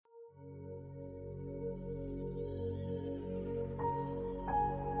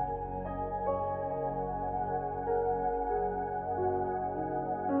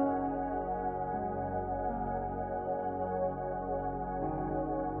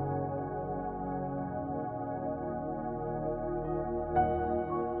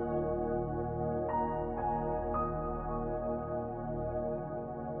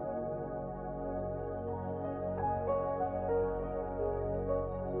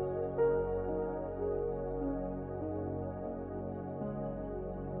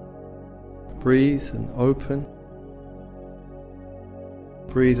Breathe and open.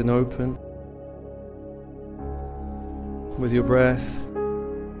 Breathe and open. With your breath,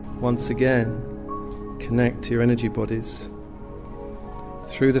 once again, connect to your energy bodies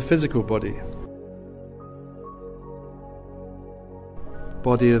through the physical body.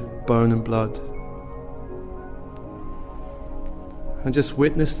 Body of bone and blood. And just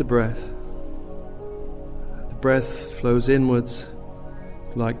witness the breath. The breath flows inwards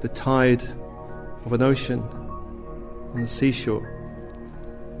like the tide of an ocean on the seashore.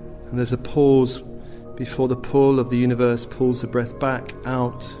 And there's a pause before the pull of the universe pulls the breath back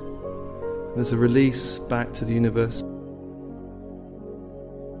out. There's a release back to the universe.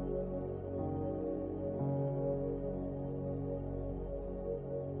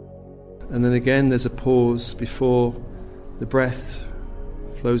 And then again there's a pause before the breath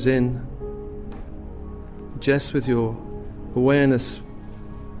flows in. Just with your awareness,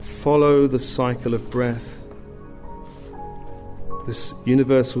 follow the cycle of breath. This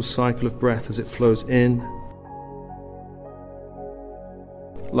universal cycle of breath as it flows in,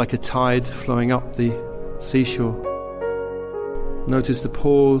 like a tide flowing up the seashore. Notice the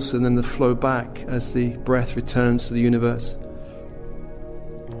pause and then the flow back as the breath returns to the universe.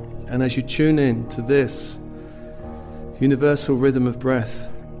 And as you tune in to this universal rhythm of breath,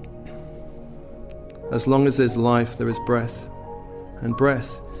 as long as there's life, there is breath. And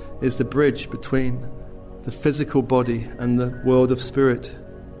breath is the bridge between the physical body and the world of spirit,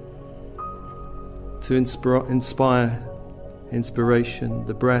 to inspire inspiration,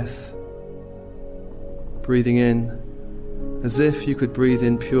 the breath, breathing in, as if you could breathe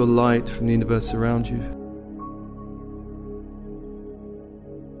in pure light from the universe around you.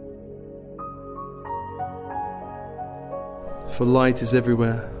 For light is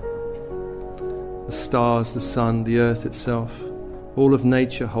everywhere. The stars, the sun, the earth itself, all of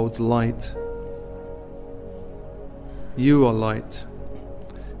nature holds light. You are light.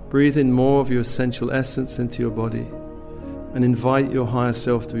 Breathe in more of your essential essence into your body and invite your higher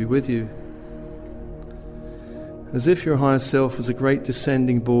self to be with you. As if your higher self was a great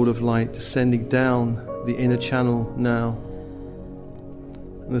descending ball of light descending down the inner channel now.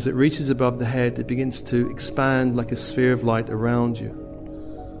 And as it reaches above the head, it begins to expand like a sphere of light around you.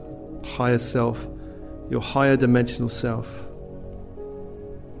 Higher self, your higher dimensional self.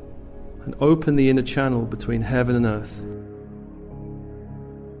 And open the inner channel between heaven and earth.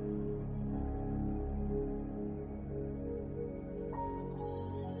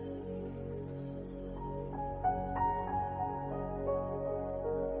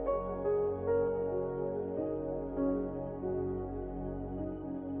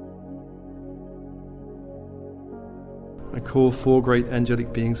 I call 4 great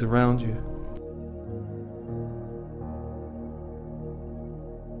angelic beings around you.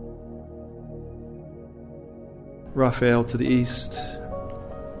 Raphael to the east,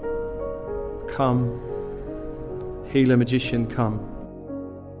 come. Healer, magician, come.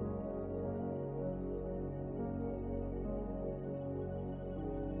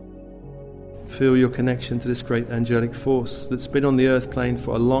 Feel your connection to this great angelic force that's been on the earth plane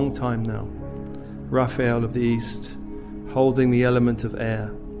for a long time now. Raphael of the east, holding the element of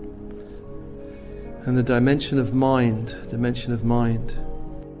air. And the dimension of mind,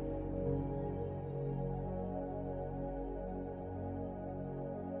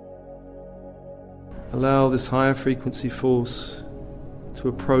 Allow this higher frequency force to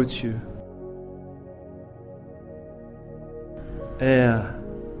approach you. Air,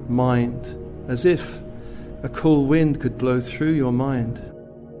 mind, as if a cool wind could blow through your mind,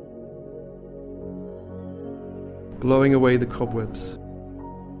 blowing away the cobwebs.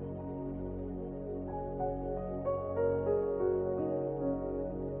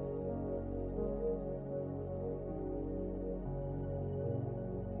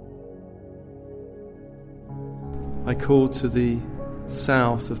 I call to the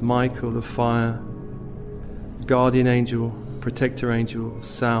south of Michael of fire, guardian angel, protector angel of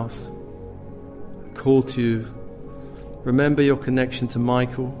south. I call to you. Remember your connection to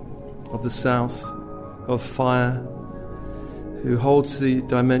Michael of the south, of fire, who holds the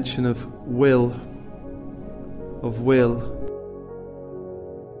dimension of will,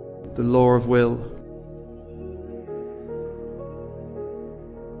 the law of will.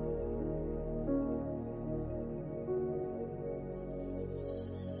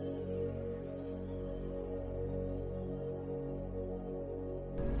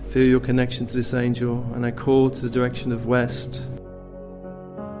 Feel your connection to this angel, and I call to the direction of west.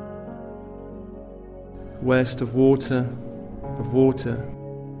 West of water,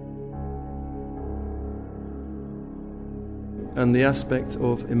 and the aspect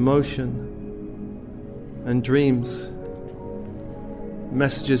of emotion, and dreams,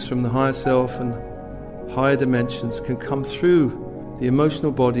 messages from the higher self and higher dimensions can come through the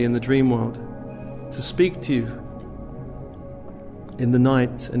emotional body in the dream world to speak to you in the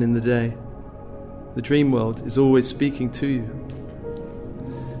night and in the day. The dream world is always speaking to you.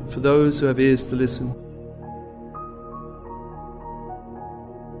 For those who have ears to listen,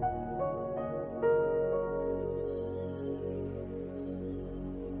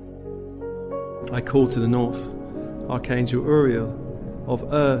 I call to the north, Archangel Uriel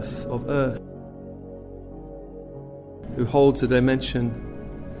of Earth, who holds a dimension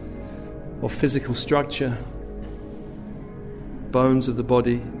of physical structure, bones of the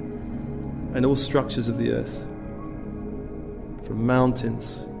body, and all structures of the earth, from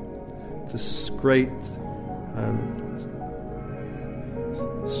mountains to great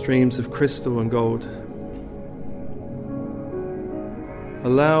streams of crystal and gold.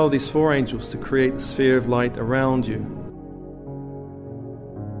 Allow these four angels to create a sphere of light around you.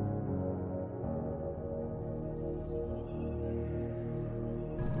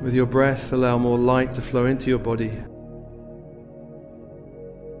 With your breath, allow more light to flow into your body.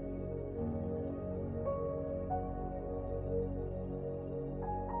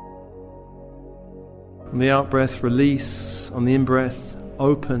 On the out-breath, release. On the in-breath,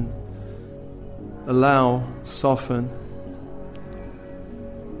 open. Allow, soften.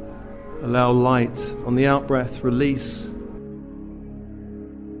 Allow light. On the out-breath, release.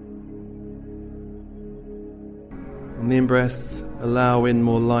 On the in-breath, allow in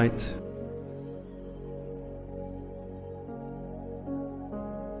more light.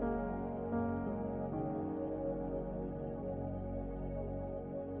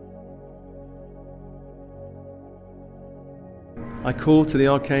 I call to the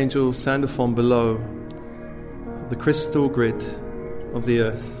Archangel Sandalphon below, of the crystal grid of the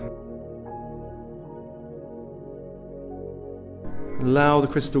earth. Allow the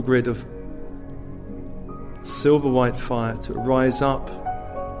crystal grid of silver white fire to rise up,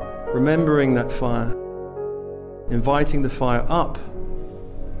 remembering that fire, inviting the fire up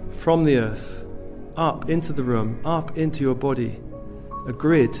from the earth, up into the room, up into your body, a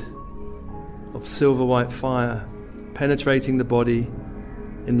grid of silver white fire penetrating the body,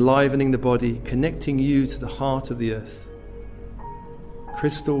 enlivening the body, connecting you to the heart of the earth.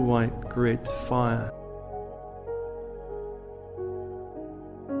 Crystal white grid fire.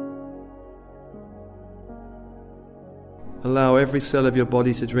 Allow every cell of your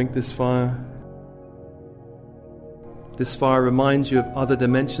body to drink this fire. This fire reminds you of other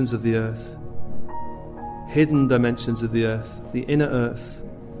dimensions of the earth, hidden dimensions of the earth, the inner earth,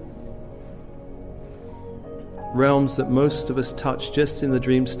 realms that most of us touch just in the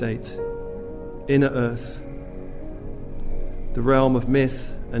dream state. Inner earth, the realm of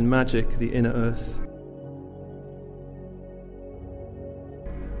myth and magic, the inner earth,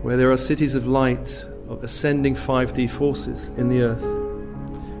 where there are cities of light, of ascending 5D forces in the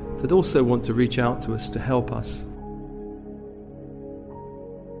earth that also want to reach out to us to help us.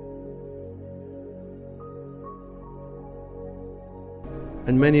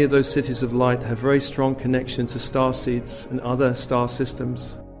 And many of those cities of light have very strong connection to star seeds and other star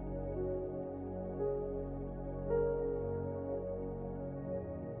systems.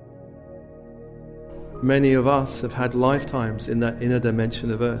 Many of us have had lifetimes in that inner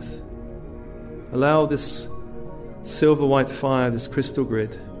dimension of Earth. Allow this silver white fire, this crystal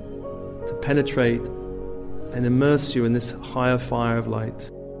grid, to penetrate and immerse you in this higher fire of light.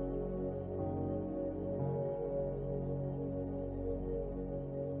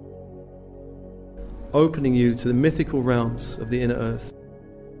 Opening you to the mythical realms of the inner earth.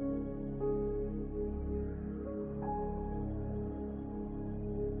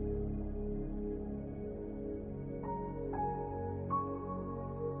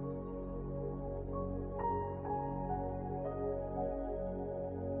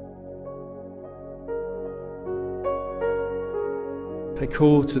 I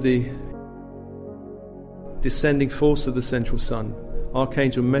call to the descending force of the central sun,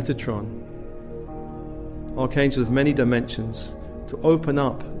 Archangel Metatron, Archangel of many dimensions, to open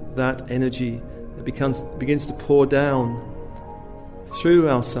up that energy that begins to pour down through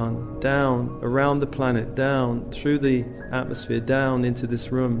our sun, down around the planet, down through the atmosphere, down into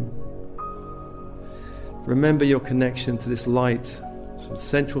this room. Remember your connection to this light from the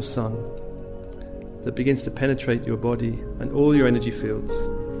central sun that begins to penetrate your body and all your energy fields.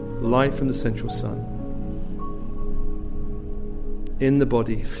 Light from the central sun. In the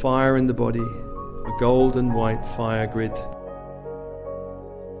body, fire in the body, a golden white fire grid.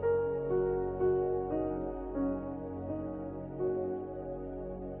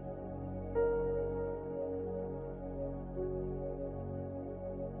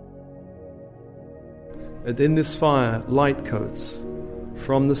 And in this fire, light codes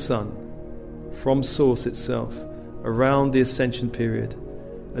from the sun, from Source itself, around the ascension period,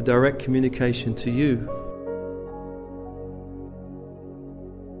 a direct communication to you.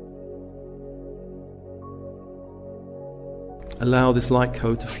 Allow this light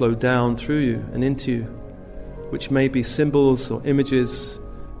code to flow down through you and into you, which may be symbols or images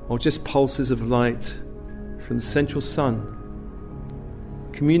or just pulses of light from the central sun,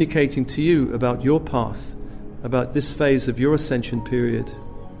 communicating to you about your path, about this phase of your ascension period.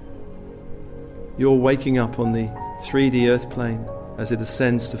 You're waking up on the 3D earth plane as it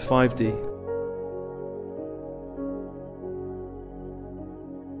ascends to 5D.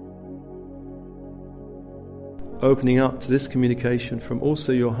 Opening up to this communication from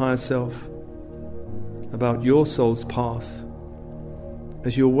also your higher self about your soul's path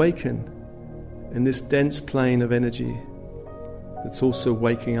as you awaken in this dense plane of energy that's also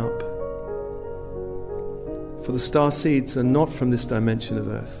waking up. For the star seeds are not from this dimension of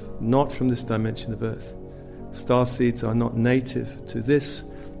earth, not from this dimension of earth. Star seeds are not native to this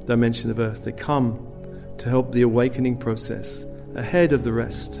dimension of earth. They come to help the awakening process ahead of the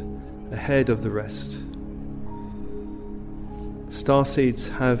rest, ahead of the rest. Star seeds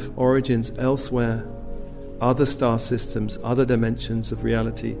have origins elsewhere, other star systems, other dimensions of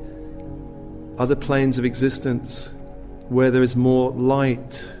reality, other planes of existence where there is more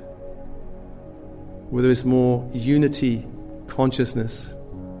light, where there is more unity consciousness,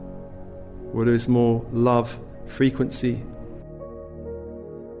 where there is more love frequency.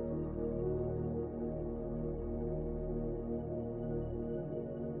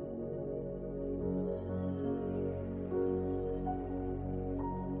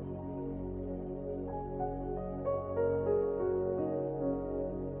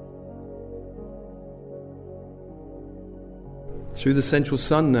 Through the central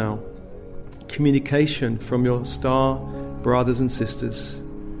sun now, communication from your star brothers and sisters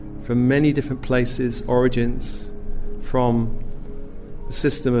from many different places, origins, from the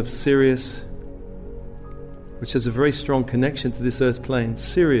system of Sirius, which has a very strong connection to this earth plane.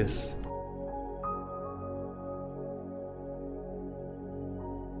 Sirius,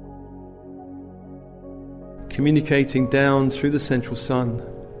 communicating down through the central sun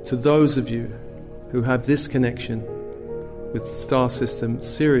to those of you who have this connection with the star system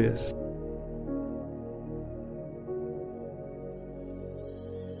Sirius.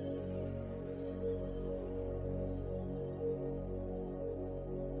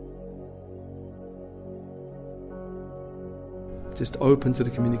 Just open to the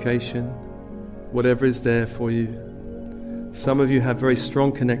communication, whatever is there for you. Some of you have very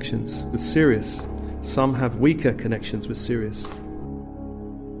strong connections with Sirius. Some have weaker connections with Sirius.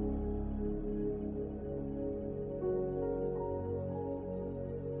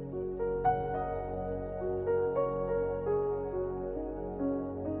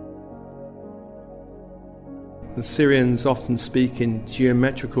 The Syrians often speak in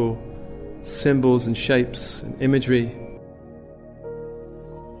geometrical symbols and shapes and imagery.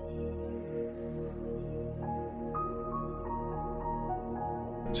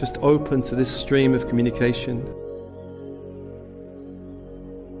 Just open to this stream of communication.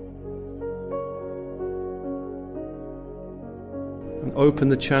 And open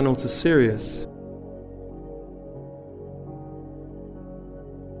the channel to Sirius.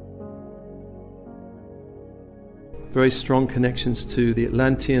 Very strong connections to the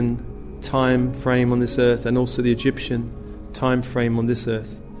Atlantean time frame on this earth and also the Egyptian time frame on this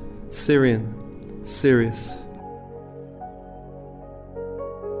earth. Sirian, Sirius.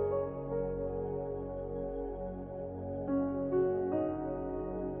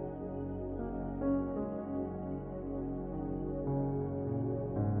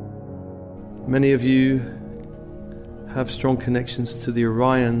 Many of you have strong connections to the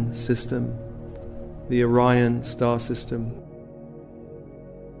Orion system, the Orion star system.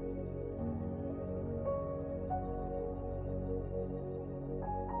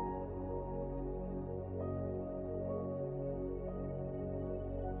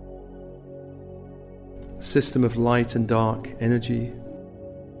 System of light and dark energy.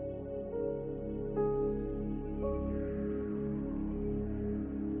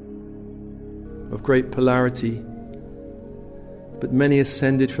 Of great polarity, but many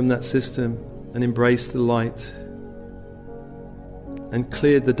ascended from that system and embraced the light and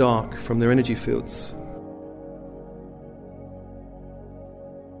cleared the dark from their energy fields.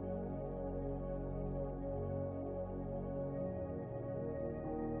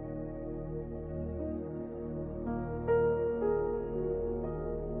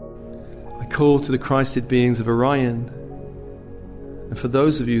 I call to the Christed beings of Orion, and for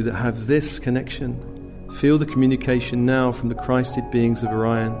those of you that have this connection, Feel the communication now from the Christed beings of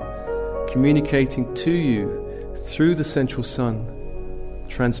Orion, communicating to you through the central sun,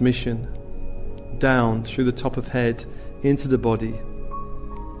 transmission down through the top of head into the body.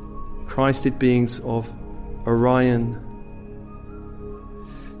 Christed beings of Orion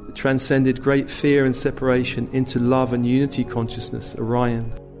that transcended great fear and separation into love and unity consciousness,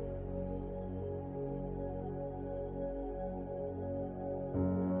 Orion.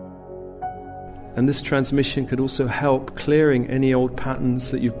 And this transmission could also help clearing any old patterns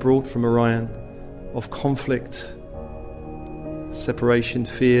that you've brought from Orion of conflict, separation,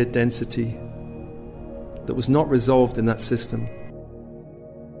 fear, density that was not resolved in that system.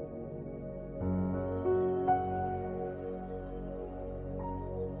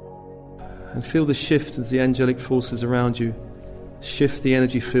 And feel the shift of the angelic forces around you. Shift the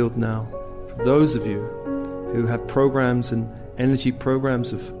energy field now. For those of you who have programs and energy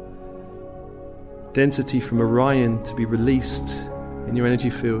programs of density from Orion to be released in your energy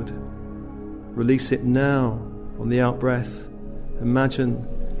field, release it now on the out breath. Imagine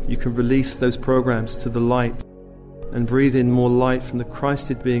you can release those programs to the light and breathe in more light from the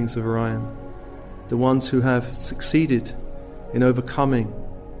Christed beings of Orion, the ones who have succeeded in overcoming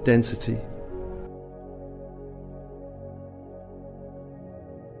density.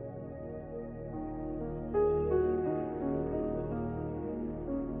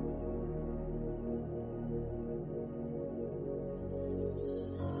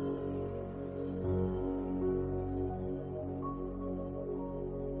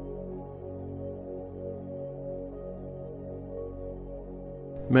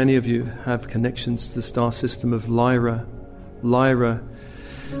 Many of you have connections to the star system of Lyra. Lyra,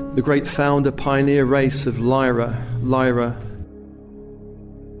 the great founder, pioneer race of Lyra. Lyra.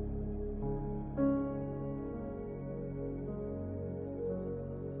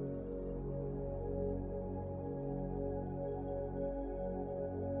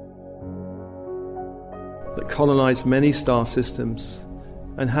 That colonized many star systems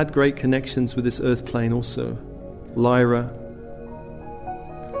and had great connections with this earth plane also. Lyra.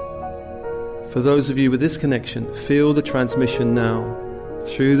 For those of you with this connection, feel the transmission now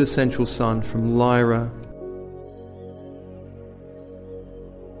through the central sun from Lyra.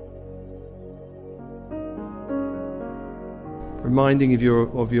 Reminding of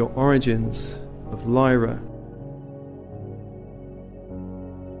your origins of Lyra.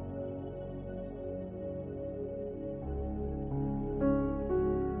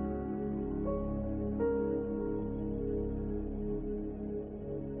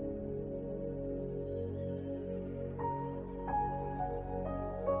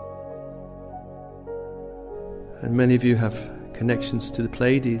 And many of you have connections to the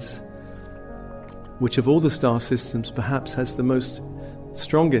Pleiades, which of all the star systems perhaps has the most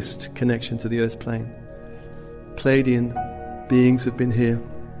strongest connection to the earth plane. Pleiadian beings have been here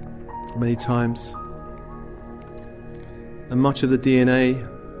many times. And much of the DNA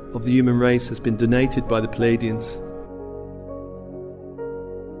of the human race has been donated by the Pleiadians.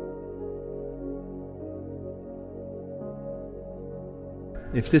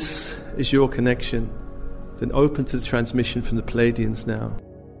 If this is your connection, then open to the transmission from the Pleiadians now.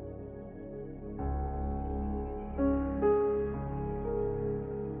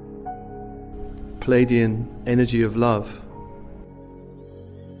 Pleiadian energy of love.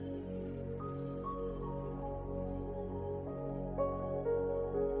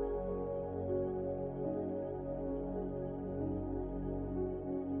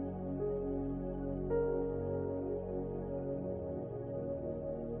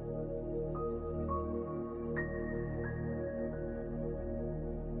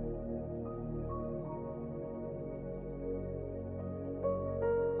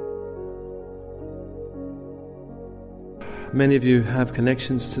 Many of you have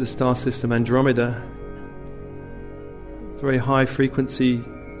connections to the star system Andromeda, very high frequency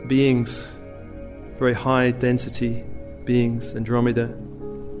beings, very high density beings, Andromeda.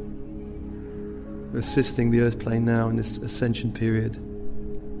 We're assisting the earth plane now in this ascension period.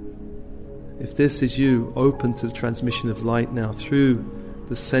 If this is you, open to the transmission of light now through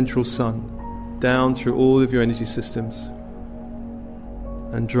the central sun, down through all of your energy systems.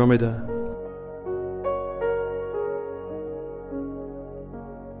 Andromeda.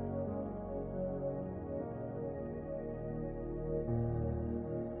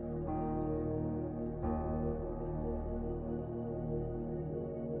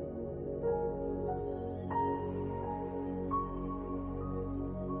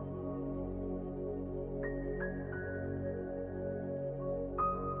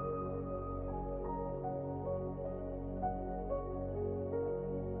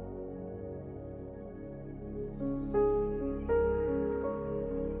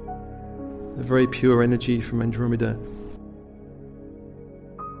 a very pure energy from Andromeda.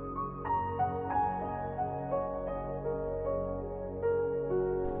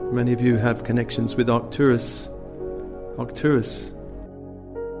 Many of you have connections with Arcturus. Arcturus.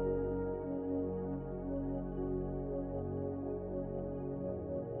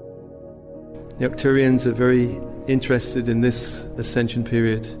 The Arcturians are very interested in this ascension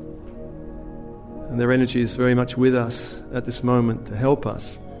period, and their energy is very much with us at this moment to help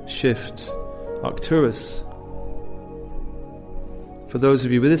us shift. Arcturus. For those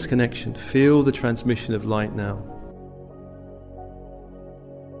of you with this connection, feel the transmission of light now.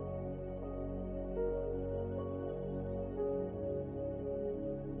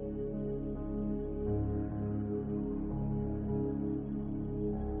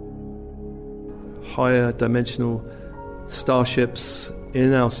 Higher dimensional starships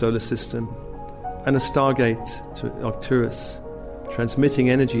in our solar system and a stargate to Arcturus, transmitting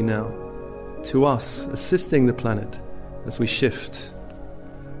energy now to us, assisting the planet as we shift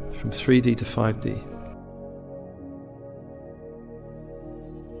from 3D to 5D.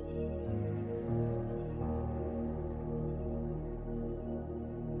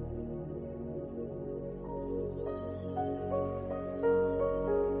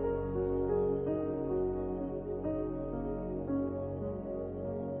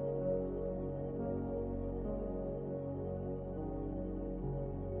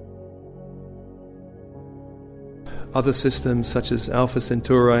 Other systems such as Alpha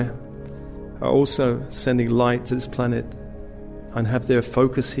Centauri are also sending light to this planet and have their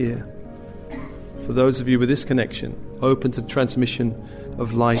focus here. For those of you with this connection, open to the transmission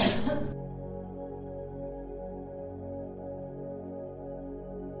of light.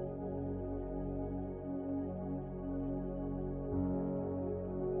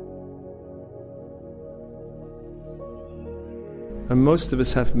 And most of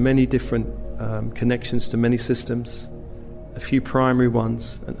us have many different connections to many systems, a few primary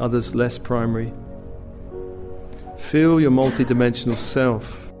ones and others less primary. Feel your multidimensional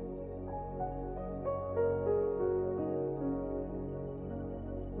self.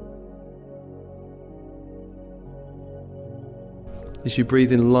 As you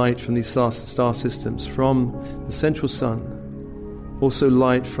breathe in light from these star systems, from the central sun, also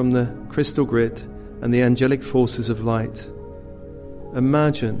light from the crystal grid and the angelic forces of light.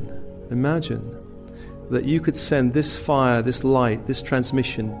 Imagine that you could send this fire, this light, this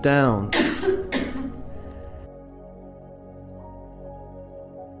transmission down.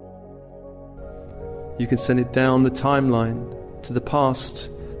 You can send it down the timeline to the past,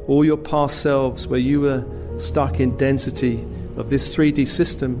 all your past selves where you were stuck in density of this 3D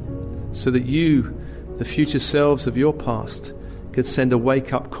system, so that you, the future selves of your past, could send a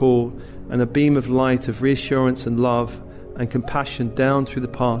wake-up call and a beam of light of reassurance and love and compassion down through the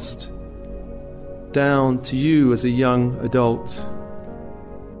past, down to you as a young adult.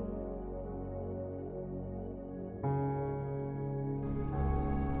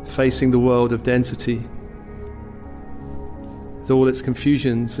 Facing the world of density, with all its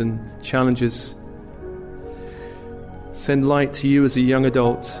confusions and challenges. Send light to you as a young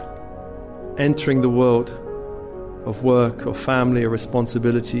adult, entering the world of work or family or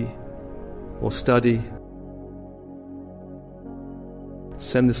responsibility or study.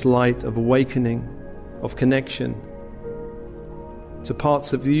 Send this light of awakening, of connection to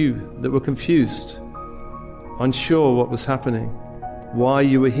parts of you that were confused, unsure what was happening, why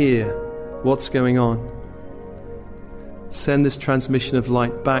you were here, what's going on. Send this transmission of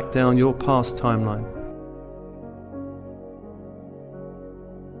light back down your past timeline.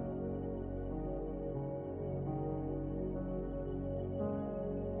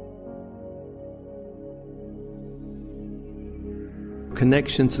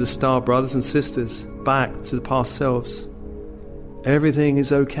 Connection to the star brothers and sisters, back to the past selves. Everything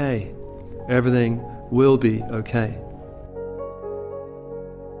is okay. Everything will be okay.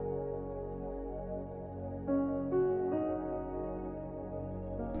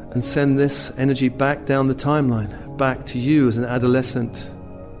 And send this energy back down the timeline, back to you as an adolescent.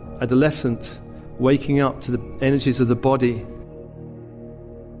 Adolescent, waking up to the energies of the body.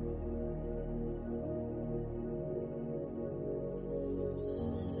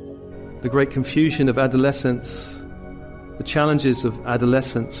 The great confusion of adolescence, the challenges of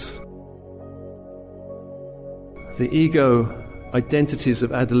adolescence, the ego identities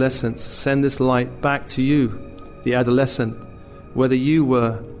of adolescence. Send this light back to you, the adolescent, whether you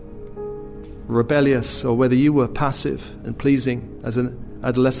were rebellious or whether you were passive and pleasing as an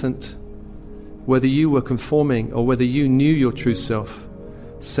adolescent, whether you were conforming or whether you knew your true self.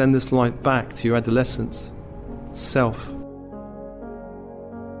 Send this light back to your adolescent self.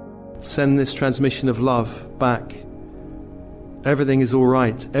 Send this transmission of love back. Everything is all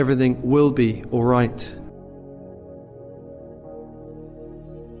right. Everything will be all right.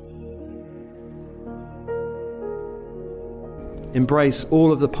 Embrace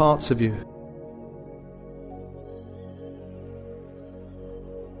all of the parts of you.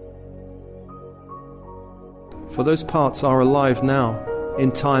 For those parts are alive now,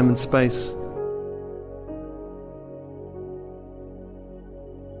 in time and space.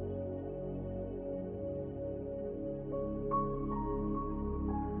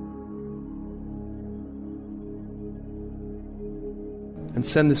 And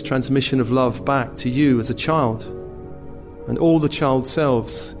send this transmission of love back to you as a child, and all the child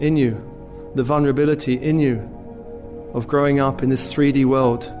selves in you, the vulnerability in you of growing up in this 3D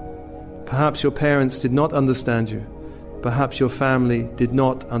world. Perhaps your parents did not understand you. Perhaps your family did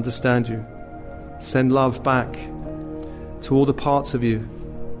not understand you. Send love back to all the parts of you,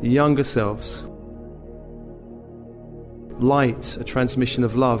 the younger selves. Light, a transmission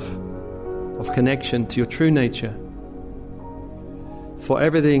of love, of connection to your true nature. For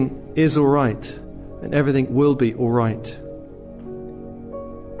everything is all right, and everything will be all right.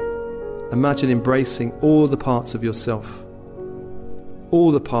 Imagine embracing all the parts of yourself.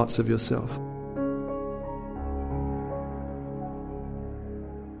 All the parts of yourself.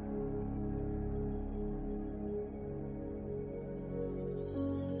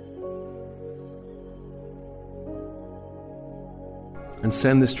 And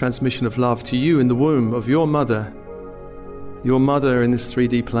send this transmission of love to you in the womb of your mother in this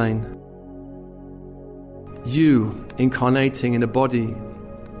 3D plane. You incarnating in a body,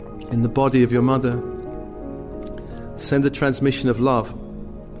 in the body of your mother. Send a transmission of love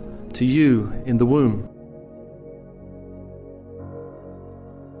to you in the womb.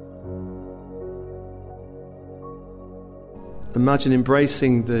 Imagine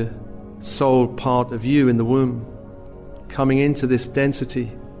embracing the soul part of you in the womb, coming into this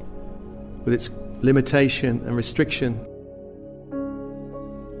density with its limitation and restriction.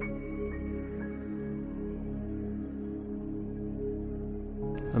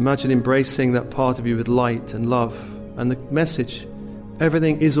 Imagine embracing that part of you with light and love and the message,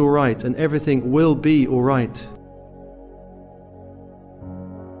 everything is all right and everything will be all right.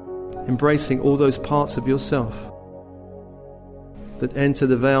 Embracing all those parts of yourself that enter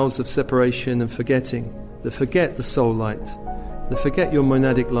the veils of separation and forgetting, that forget the soul light, that forget your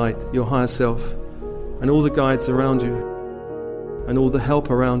monadic light, your higher self, and all the guides around you, and all the help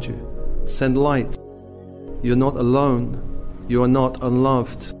around you. Send light. You're not alone. You are not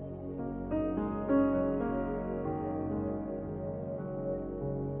unloved.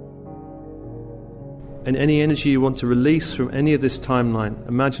 And any energy you want to release from any of this timeline,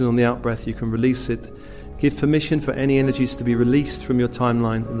 imagine on the out-breath you can release it. Give permission for any energies to be released from your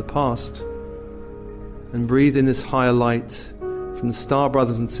timeline in the past. And breathe in this higher light from the star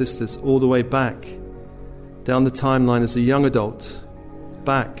brothers and sisters all the way back, down the timeline as a young adult,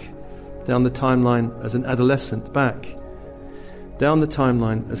 back, down the timeline as an adolescent, back, down the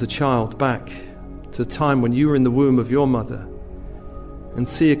timeline as a child, back to the time when you were in the womb of your mother, and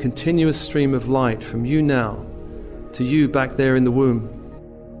see a continuous stream of light from you now to you back there in the womb.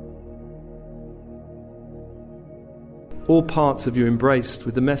 All parts of you embraced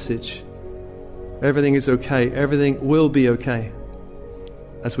with the message, everything is okay, everything will be okay,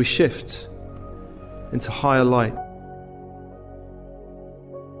 as we shift into higher light.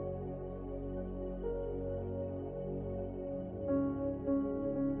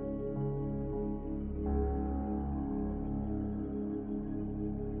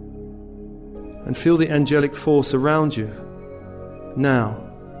 And feel the angelic force around you now.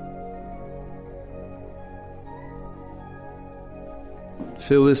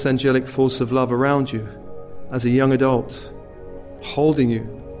 Feel this angelic force of love around you as a young adult, holding you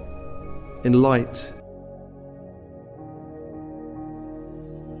in light.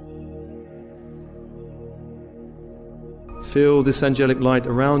 Feel this angelic light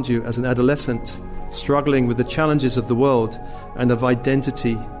around you as an adolescent, struggling with the challenges of the world and of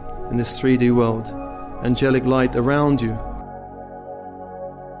identity in this 3D world. Angelic light around you.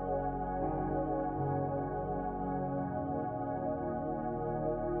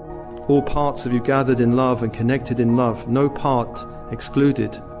 All parts of you gathered in love and connected in love, no part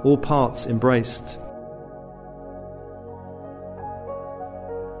excluded, all parts embraced.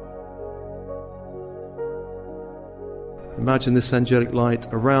 Imagine this angelic light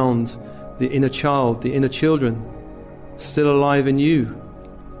around the inner child, the inner children, still alive in you.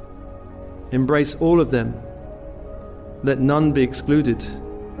 Embrace all of them. Let none be excluded.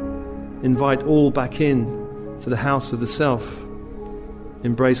 Invite all back in to the house of the self.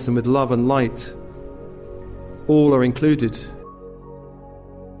 Embrace them with love and light. All are included.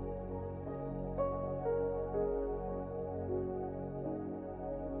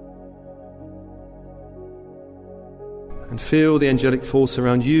 And feel the angelic force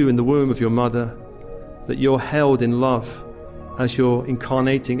around you in the womb of your mother, that you're held in love as you're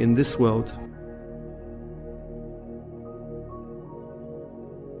incarnating in this world.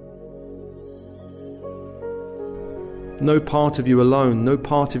 No part of you alone, no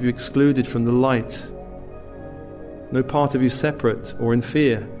part of you excluded from the light, no part of you separate or in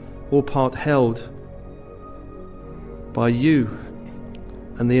fear, all part held by you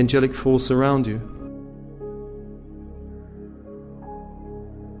and the angelic force around you.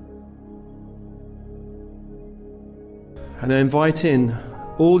 And I invite in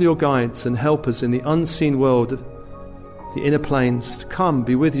all your guides and helpers in the unseen world, the inner planes, to come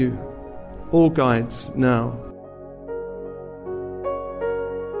be with you. All guides now.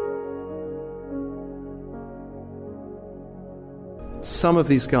 Some of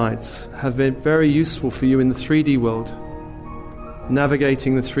these guides have been very useful for you in the 3D world,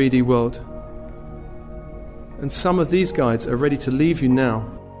 navigating the 3D world. And some of these guides are ready to leave you now.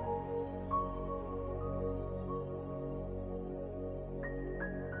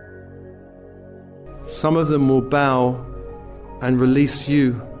 Some of them will bow and release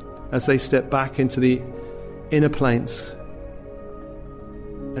you as they step back into the inner planes.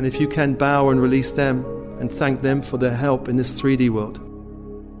 And if you can, bow and release them and thank them for their help in this 3D world.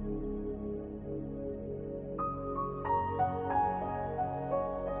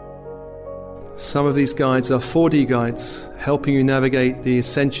 Some of these guides are 4D guides, helping you navigate the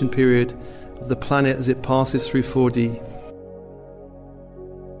ascension period of the planet as it passes through 4D.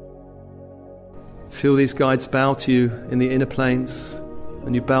 Feel these guides bow to you in the inner planes,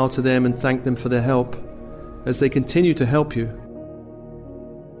 and you bow to them and thank them for their help as they continue to help you.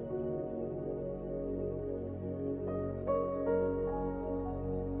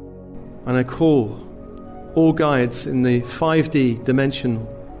 And I call all guides in the 5D dimensional,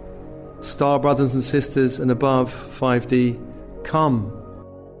 star brothers and sisters and above 5D, come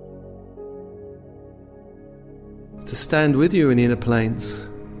to stand with you in the inner planes.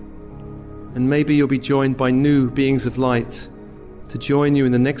 And maybe you'll be joined by new beings of light to join you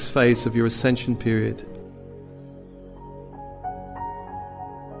in the next phase of your ascension period.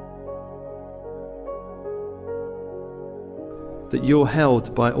 That you're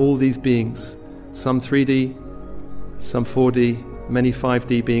held by all these beings, some 3D, some 4D, many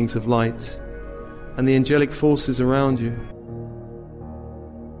 5D beings of light, and the angelic forces around you.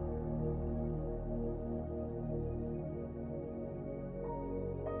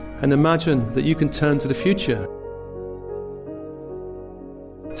 And imagine that you can turn to the future.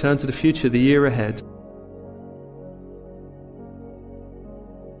 Turn to the future, the year ahead.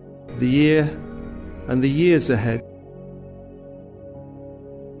 The year and the years ahead.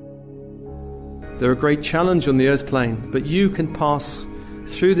 They're a great challenge on the earth plane, but you can pass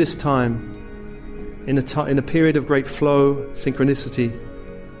through this time in a period of great flow, synchronicity,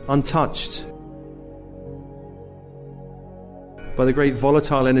 untouched by the great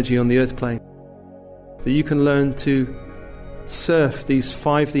volatile energy on the earth plane, that you can learn to surf these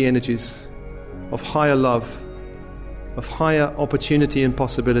 5D energies of higher love, of higher opportunity and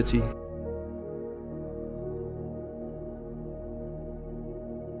possibility.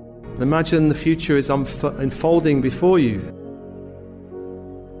 Imagine the future is unfolding before you.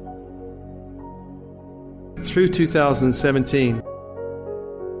 Through 2017,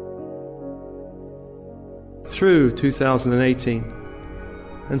 through 2018,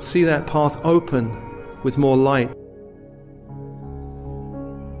 and see that path open with more light.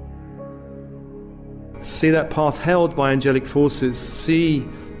 See that path held by angelic forces. See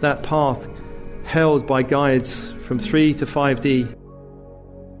that path held by guides from 3 to 5D,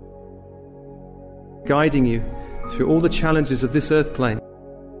 guiding you through all the challenges of this earth plane,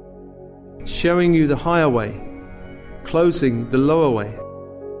 showing you the higher way, closing the lower way,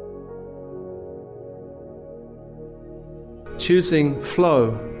 choosing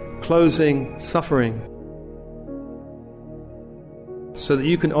flow, closing suffering, so that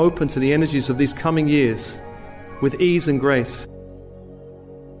you can open to the energies of these coming years with ease and grace.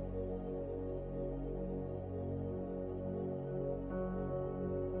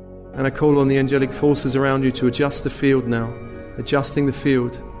 And I call on the angelic forces around you to adjust the field now, adjusting the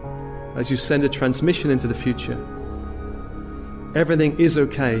field as you send a transmission into the future. Everything is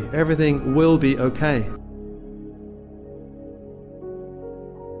okay. Everything will be okay.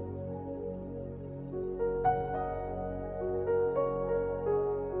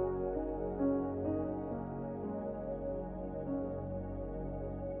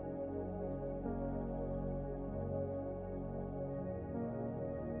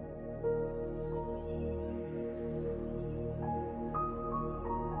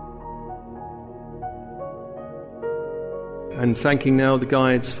 And thanking now the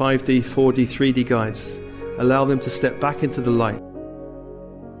guides, 5D, 4D, 3D guides. Allow them to step back into the light.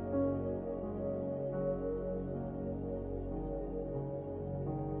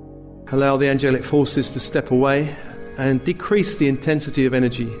 Allow the angelic forces to step away and decrease the intensity of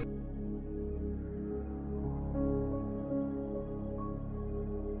energy.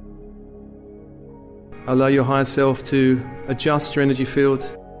 Allow your higher self to adjust your energy field,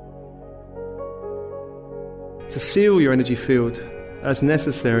 to seal your energy field as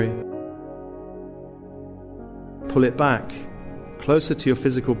necessary. Pull it back, closer to your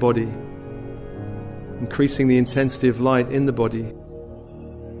physical body, increasing the intensity of light in the body.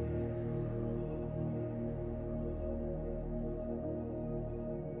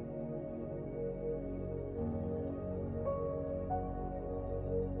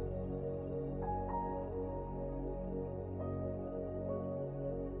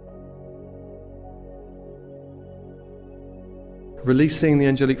 Releasing the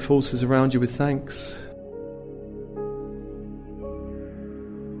angelic forces around you with thanks.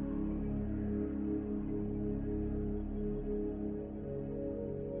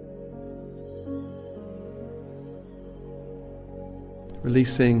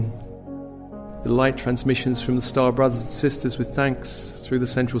 Releasing the light transmissions from the star brothers and sisters with thanks through the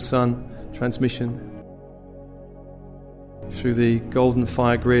central sun transmission, through the golden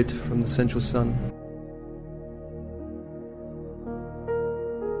fire grid from the central sun.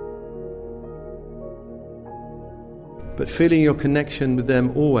 But feeling your connection with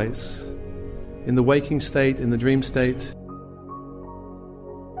them always, in the waking state, in the dream state.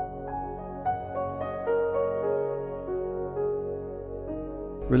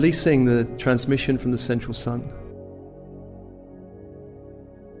 Releasing the transmission from the central sun.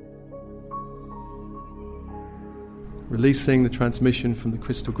 Releasing the transmission from the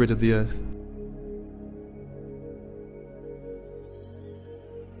crystal grid of the earth.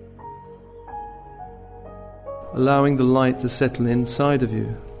 Allowing the light to settle inside of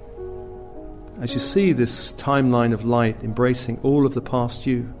you. As you see this timeline of light embracing all of the past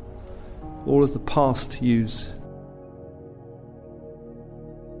you, all of the past yous.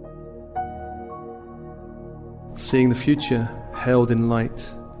 Seeing the future held in light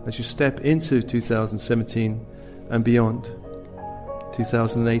as you step into 2017 and beyond.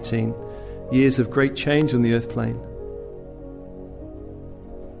 2018, years of great change on the earth plane.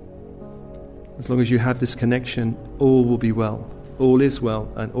 As long as you have this connection, all will be well. All is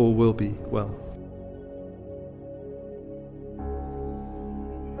well, and all will be well.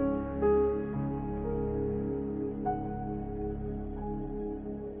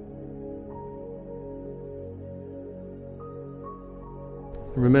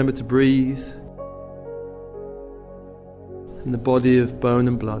 Remember to breathe in the body of bone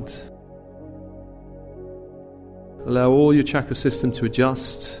and blood. Allow all your chakra system to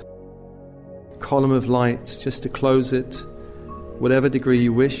adjust. Column of light, just to close it, whatever degree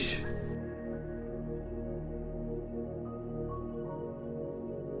you wish.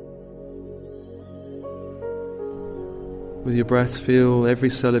 With your breath, feel every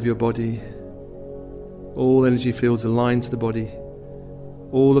cell of your body, all energy fields aligned to the body,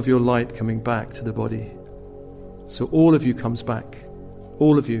 all of your light coming back to the body. So all of you comes back,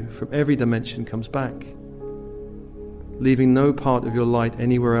 all of you from every dimension comes back, leaving no part of your light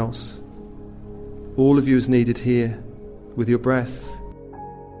anywhere else. All of you is needed here with your breath.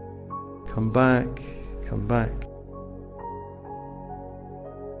 Come back, come back.